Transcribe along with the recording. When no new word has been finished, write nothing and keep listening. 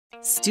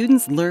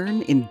Students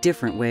learn in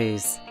different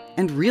ways,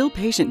 and real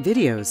patient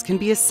videos can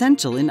be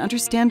essential in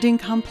understanding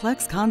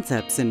complex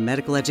concepts in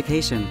medical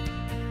education.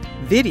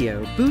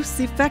 Video boosts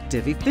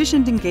effective,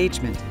 efficient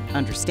engagement,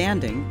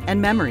 understanding, and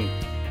memory.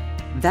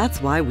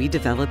 That's why we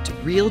developed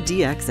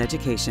ReelDx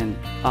Education,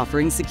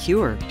 offering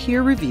secure,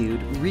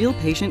 peer-reviewed, real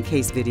patient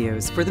case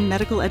videos for the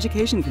medical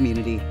education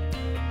community.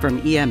 From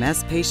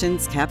EMS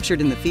patients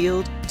captured in the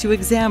field to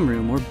exam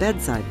room or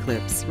bedside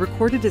clips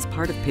recorded as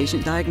part of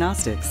patient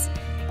diagnostics.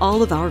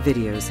 All of our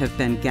videos have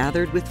been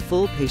gathered with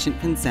full patient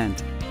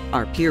consent,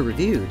 are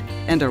peer-reviewed,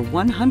 and are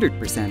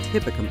 100%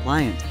 HIPAA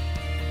compliant.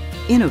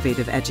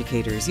 Innovative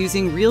educators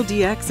using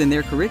ReelDx in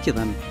their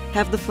curriculum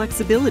have the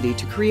flexibility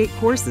to create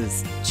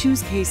courses,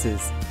 choose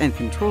cases, and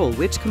control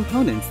which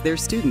components their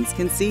students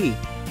can see,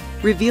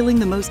 revealing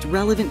the most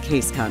relevant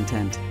case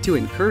content to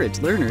encourage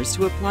learners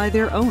to apply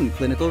their own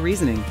clinical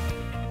reasoning.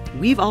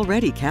 We've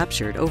already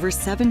captured over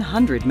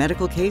 700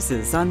 medical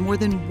cases on more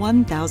than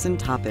 1,000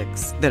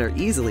 topics that are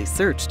easily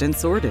searched and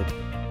sorted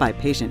by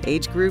patient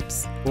age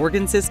groups,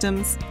 organ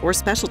systems, or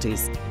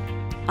specialties.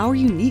 Our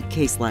unique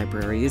case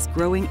library is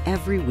growing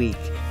every week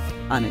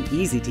on an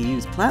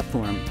easy-to-use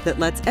platform that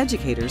lets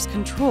educators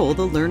control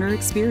the learner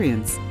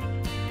experience.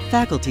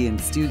 Faculty and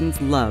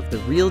students love the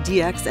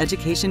ReelDx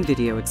Education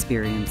video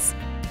experience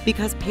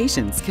because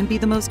patients can be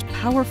the most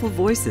powerful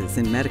voices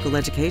in medical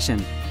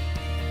education.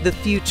 The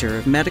future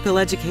of medical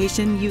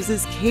education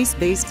uses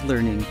case-based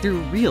learning through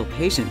real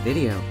patient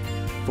video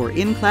for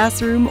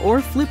in-classroom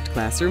or flipped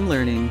classroom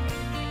learning.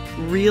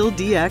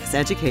 ReelDx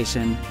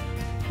Education.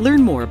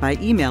 Learn more by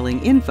emailing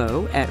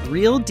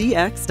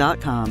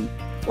info@realdx.com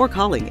or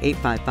calling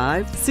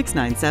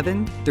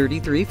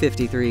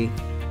 855-697-3353.